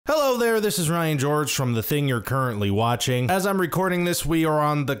there, this is Ryan George from the thing you're currently watching. As I'm recording this, we are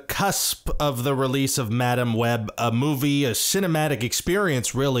on the cusp of the release of Madam Web, a movie, a cinematic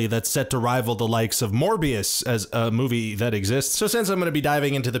experience really, that's set to rival the likes of Morbius as a movie that exists. So since I'm going to be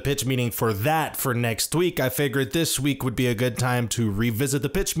diving into the pitch meeting for that for next week, I figured this week would be a good time to revisit the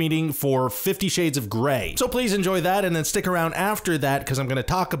pitch meeting for 50 Shades of Grey. So please enjoy that and then stick around after that because I'm going to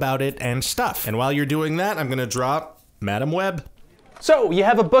talk about it and stuff. And while you're doing that, I'm going to drop Madam Web. So, you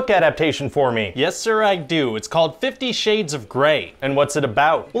have a book adaptation for me. Yes, sir, I do. It's called 50 Shades of Grey. And what's it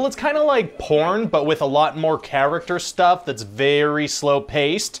about? Well, it's kind of like porn, but with a lot more character stuff that's very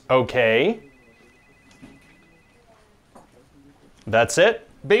slow-paced. Okay. That's it?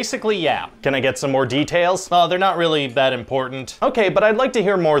 Basically, yeah. Can I get some more details? Oh, they're not really that important. Okay, but I'd like to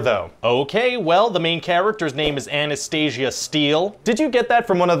hear more though. Okay, well, the main character's name is Anastasia Steele. Did you get that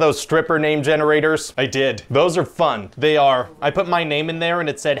from one of those stripper name generators? I did. Those are fun. They are. I put my name in there and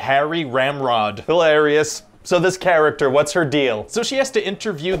it said Harry Ramrod. Hilarious. So this character, what's her deal? So she has to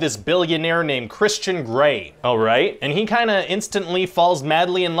interview this billionaire named Christian Grey. All right. And he kind of instantly falls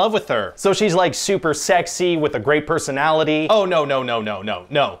madly in love with her. So she's like super sexy with a great personality. Oh, no.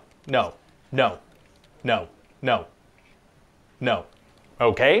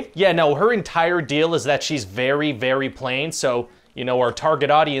 Okay. Yeah, no, her entire deal is that she's very, very plain, so you know, our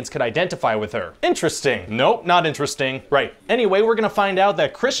target audience could identify with her. Interesting. Nope, not interesting. Right. Anyway, we're gonna find out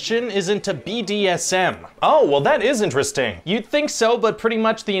that Christian is into BDSM. Oh, well that is interesting. You'd think so, but pretty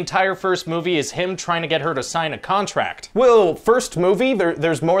much the entire first movie is him trying to get her to sign a contract. Well, first movie?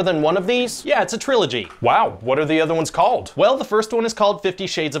 There's more than one of these? Yeah, it's a trilogy. Wow, what are the other ones called? Well, the first one is called 50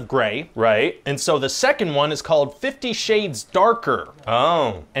 Shades of Grey. Right. And so the second one is called 50 Shades Darker.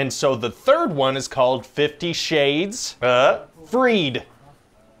 Oh. And so the third one is called 50 Shades... Freed.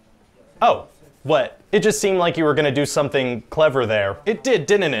 Oh, what? It just seemed like you were gonna do something clever there. It did,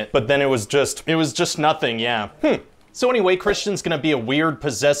 didn't it? But then it was just nothing, yeah. So anyway, Christian's gonna be a weird,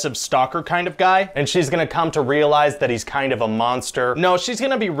 possessive stalker kind of guy, and she's gonna come to realize that he's kind of a monster. No, she's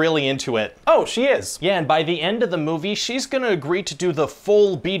gonna be really into it. Oh, she is? Yeah, and by the end of the movie, she's gonna agree to do the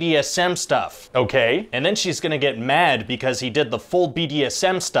full BDSM stuff. Okay. And then she's gonna get mad because he did the full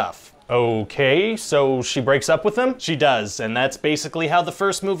BDSM stuff. Okay, so she breaks up with him? She does, and that's basically how the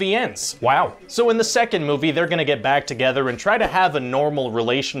first movie ends. Wow. So in the second movie, they're gonna get back together and try to have a normal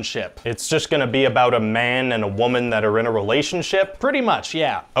relationship. It's just gonna be about a man and a woman that are in a relationship? Pretty much,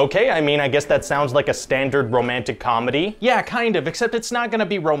 yeah. Okay, I mean, I guess that sounds like a standard romantic comedy. Yeah, kind of, except it's not gonna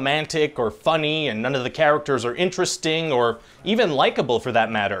be romantic or funny, and none of the characters are interesting or even likable for that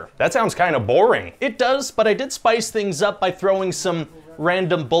matter. That sounds kind of boring. It does, but I did spice things up by throwing some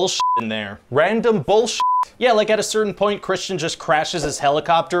random bullshit in there. Random bullshit? Yeah, like at a certain point, Christian just crashes his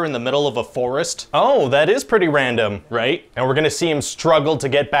helicopter in the middle of a forest. Oh, that is pretty random, right? And we're gonna see him struggle to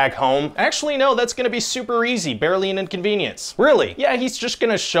get back home. Actually, no, that's gonna be super easy, barely an inconvenience. Really? Yeah, he's just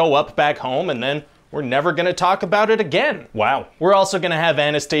gonna show up back home and then we're never gonna talk about it again. Wow. We're also gonna have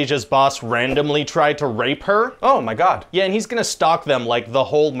Anastasia's boss randomly try to rape her. Oh my god. Yeah, and he's gonna stalk them like the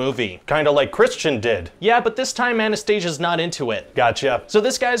whole movie. Kinda like Christian did. Yeah, but this time Anastasia's not into it. Gotcha. So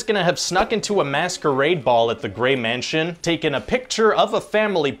this guy's gonna have snuck into a masquerade ball at the Grey Mansion, taken a picture of a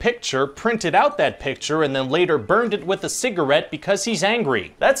family picture, printed out that picture, and then later burned it with a cigarette because he's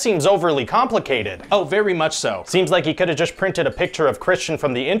angry. That seems overly complicated. Oh, very much so. Seems like he could have just printed a picture of Christian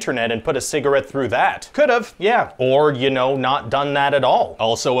from the internet and put a cigarette through that. Could have, yeah. Or, you know, not done that at all.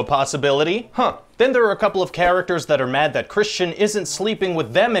 Also a possibility. Huh. Then there are a couple of characters that are mad that Christian isn't sleeping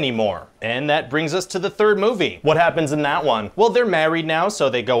with them anymore. And that brings us to the third movie. What happens in that one? Well, they're married now, so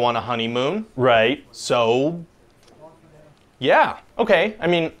they go on a honeymoon. Right. So... yeah. Okay. I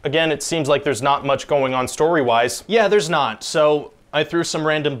mean, again, it seems like there's not much going on story-wise. Yeah, there's not. So... I threw some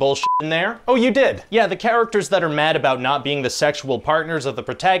random bullshit in there. Oh, you did? Yeah, the characters that are mad about not being the sexual partners of the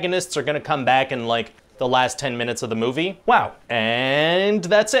protagonists are gonna come back in like the last 10 minutes of the movie. Wow. And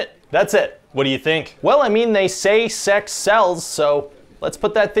that's it. That's it. What do you think? Well, I mean, they say sex sells, so let's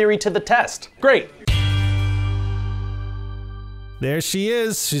put that theory to the test. Great. There she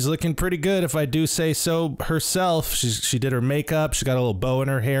is. She's looking pretty good, if I do say so herself. She did her makeup. She got a little bow in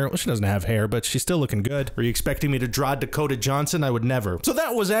her hair. Well, she doesn't have hair, but she's still looking good. Are you expecting me to draw Dakota Johnson? I would never. So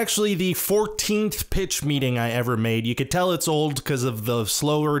that was actually the 14th pitch meeting I ever made. You could tell it's old because of the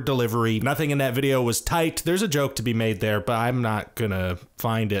slower delivery. Nothing in that video was tight. There's a joke to be made there, but I'm not gonna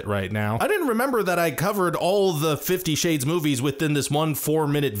find it right now. I didn't remember that I covered all the 50 Shades movies within this one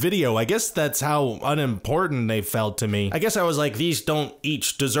 4-minute video. I guess that's how unimportant they felt to me. I guess I was like, these don't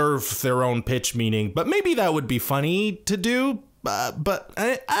each deserve their own pitch meeting, but maybe that would be funny to do. but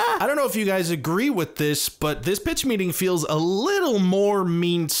I don't know if you guys agree with this, but this pitch meeting feels a little more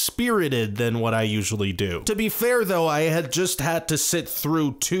mean-spirited than what I usually do. To be fair, though, I had just had to sit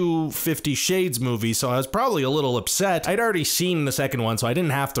through 2 50 Shades movies, so I was probably a little upset. I'd already seen the second one, so I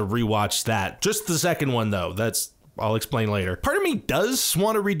didn't have to rewatch that. Just the second one, though. I'll explain later. Part of me does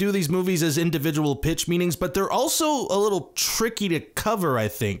want to redo these movies as individual pitch meetings, but they're also a little tricky to cover, I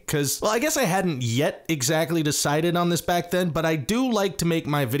think, because, well, I guess I hadn't yet exactly decided on this back then, but I do like to make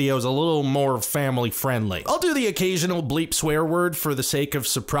my videos a little more family friendly. I'll do the occasional bleep swear word for the sake of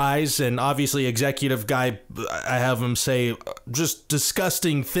surprise, and obviously executive guy, I have him say just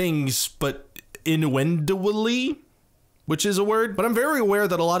disgusting things, but innuendoally, which is a word, but I'm very aware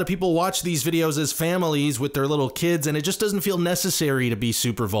that a lot of people watch these videos as families with their little kids, and it just doesn't feel necessary to be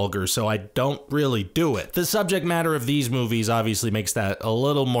super vulgar, so I don't really do it. The subject matter of these movies obviously makes that a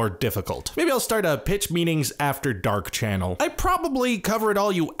little more difficult. Maybe I'll start a pitch meetings after dark channel. I probably covered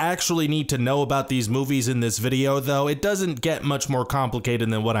all you actually need to know about these movies in this video, though it doesn't get much more complicated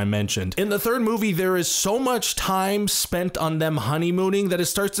than what I mentioned. In the third movie, there is so much time spent on them honeymooning that it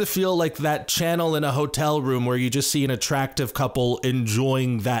starts to feel like that channel in a hotel room where you just see an attractive couple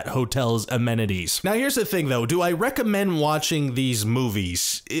enjoying that hotel's amenities. Now here's the thing though, do I recommend watching these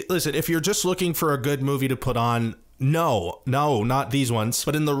movies? Listen, if you're just looking for a good movie to put on, no, not these ones.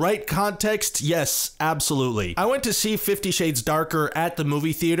 But in the right context, yes, absolutely. I went to see 50 Shades Darker at the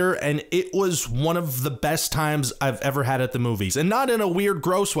movie theater, and it was one of the best times I've ever had at the movies. And not in a weird,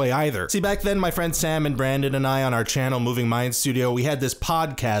 gross way either. See, back then, my friend Sam and Brandon and I on our channel, Moving Mind Studio, we had this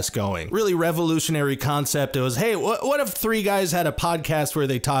podcast going. Really revolutionary concept. It was, hey, what if 3 guys had a podcast where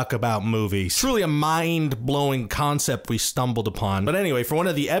they talk about movies? Truly a mind-blowing concept we stumbled upon. But anyway, for one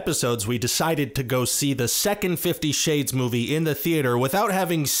of the episodes, we decided to go see the second 50 Shades movie in the theater without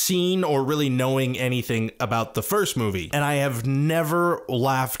having seen or really knowing anything about the first movie. And I have never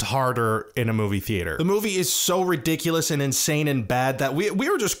laughed harder in a movie theater. The movie is so ridiculous and insane and bad that we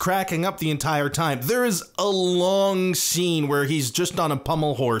were just cracking up the entire time. There is a long scene where he's just on a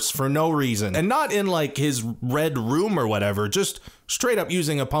pommel horse for no reason. And not in like his red room or whatever, just straight up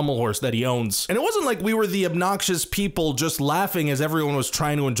using a pommel horse that he owns. And it wasn't like we were the obnoxious people just laughing as everyone was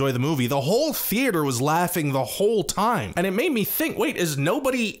trying to enjoy the movie. The whole theater was laughing the whole time. And it made me think, wait, is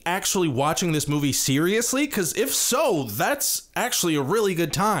nobody actually watching this movie seriously? Because if so, that's actually a really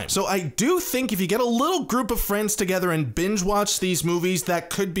good time. So I do think if you get a little group of friends together and binge watch these movies, that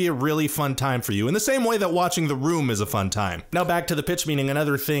could be a really fun time for you, in the same way that watching The Room is a fun time. Now back to the pitch meeting,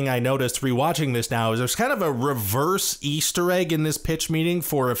 another thing I noticed rewatching this now is there's kind of a reverse Easter egg in this pitch meeting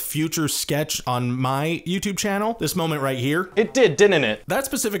for a future sketch on my YouTube channel. This moment right here. It did, didn't it? That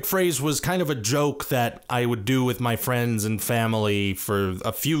specific phrase was kind of a joke that I would do with my friends and family for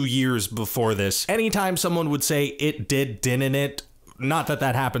a few years before this. Anytime someone would say it did, didn't it? Not that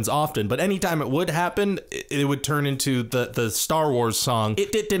that happens often, but anytime it would happen, it would turn into the Star Wars song,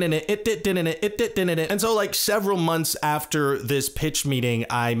 it did, didn't it, it did, didn't it, it did, didn't it. And so like several months after this pitch meeting,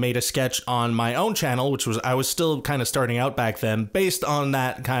 I made a sketch on my own channel, which was, I was still kind of starting out back then, based on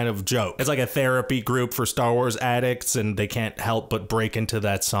that kind of joke. It's like a therapy group for Star Wars addicts, and they can't help but break into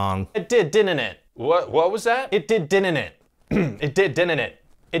that song. It did, didn't it? What was that? It did, didn't it? It did, didn't it?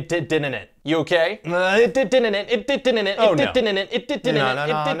 It did, didn't it? You okay? It did, didn't it? It did, didn't it? It did, didn't it? It did, didn't it? It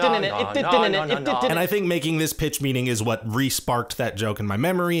did, didn't it? It did, didn't it? It did. And I think making this pitch meeting is what re-sparked that joke in my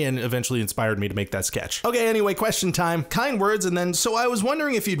memory and eventually inspired me to make that sketch. Okay, anyway, question time. Kind words, and then, so I was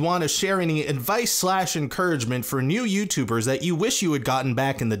wondering if you'd want to share any advice/encouragement for new YouTubers that you wish you had gotten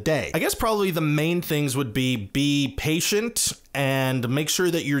back in the day. I guess probably the main things would be patient and make sure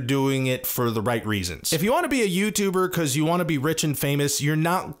that you're doing it for the right reasons. If you want to be a YouTuber because you want to be rich and famous,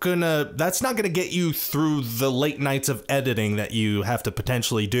 that's not gonna get you through the late nights of editing that you have to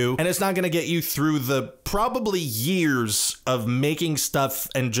potentially do. And it's not gonna get you through the probably years of making stuff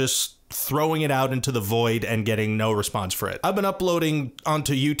and just throwing it out into the void and getting no response for it. I've been uploading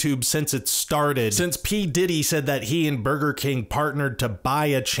onto YouTube since it started, since P. Diddy said that he and Burger King partnered to buy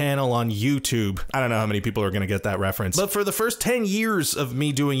a channel on YouTube. I don't know how many people are gonna get that reference. But for the first 10 years of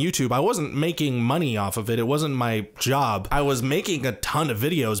me doing YouTube, I wasn't making money off of it. It wasn't my job. I was making a ton of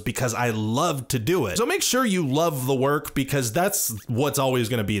videos because I loved to do it. So make sure you love the work, because that's what's always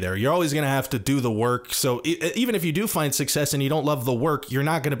gonna be there. You're always gonna have to do the work. So even if you do find success and you don't love the work, you're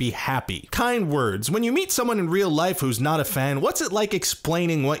not gonna be happy happy. Kind words. When you meet someone in real life who's not a fan, what's it like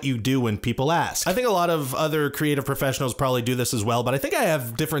explaining what you do when people ask? I think a lot of other creative professionals probably do this as well, but I think I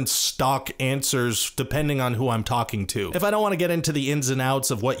have different stock answers depending on who I'm talking to. If I don't want to get into the ins and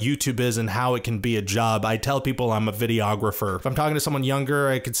outs of what YouTube is and how it can be a job, I tell people I'm a videographer. If I'm talking to someone younger,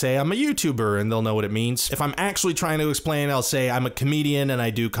 I could say I'm a YouTuber and they'll know what it means. If I'm actually trying to explain, I'll say I'm a comedian and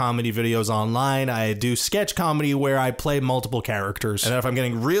I do comedy videos online. I do sketch comedy where I play multiple characters. And then if I'm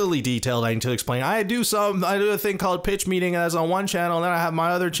getting really detailed, I need to explain I do a thing called pitch meeting that's on one channel, and then I have my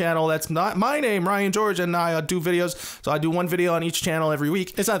other channel that's not my name, Ryan George, and I do videos. So I do one video on each channel every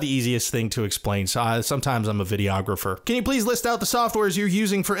week. It's not the easiest thing to explain, so sometimes I'm a videographer. Can you please list out the softwares you're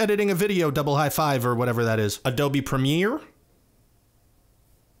using for editing a video? Double high five or whatever that is. Adobe Premiere?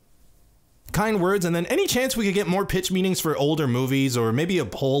 Kind words, and then any chance we could get more pitch meetings for older movies, or maybe a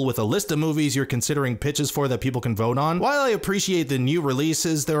poll with a list of movies you're considering pitches for that people can vote on? While I appreciate the new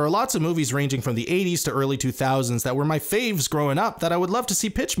releases, there are lots of movies ranging from the 80s to early 2000s that were my faves growing up that I would love to see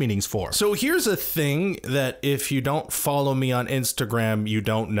pitch meetings for. So here's a thing that if you don't follow me on Instagram, you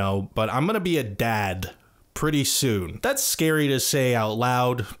don't know, but I'm gonna be a dad pretty soon. That's scary to say out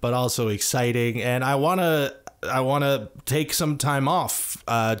loud, but also exciting, and I wanna take some time off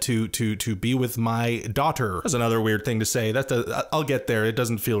to be with my daughter. That's another weird thing to say. I'll get there. It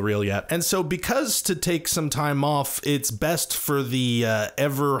doesn't feel real yet. And so because to take some time off, it's best for the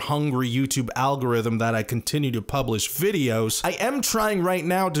ever hungry YouTube algorithm that I continue to publish videos. I am trying right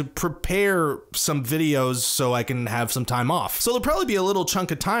now to prepare some videos so I can have some time off. So there'll probably be a little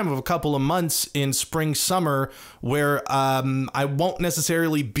chunk of time of a couple of months in spring, summer where I won't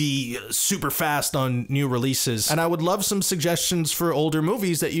necessarily be super fast on new releases. And I would love some suggestions for older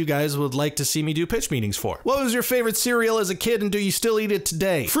movies that you guys would like to see me do pitch meetings for. What was your favorite cereal as a kid, and do you still eat it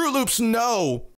today? Fruit Loops, no!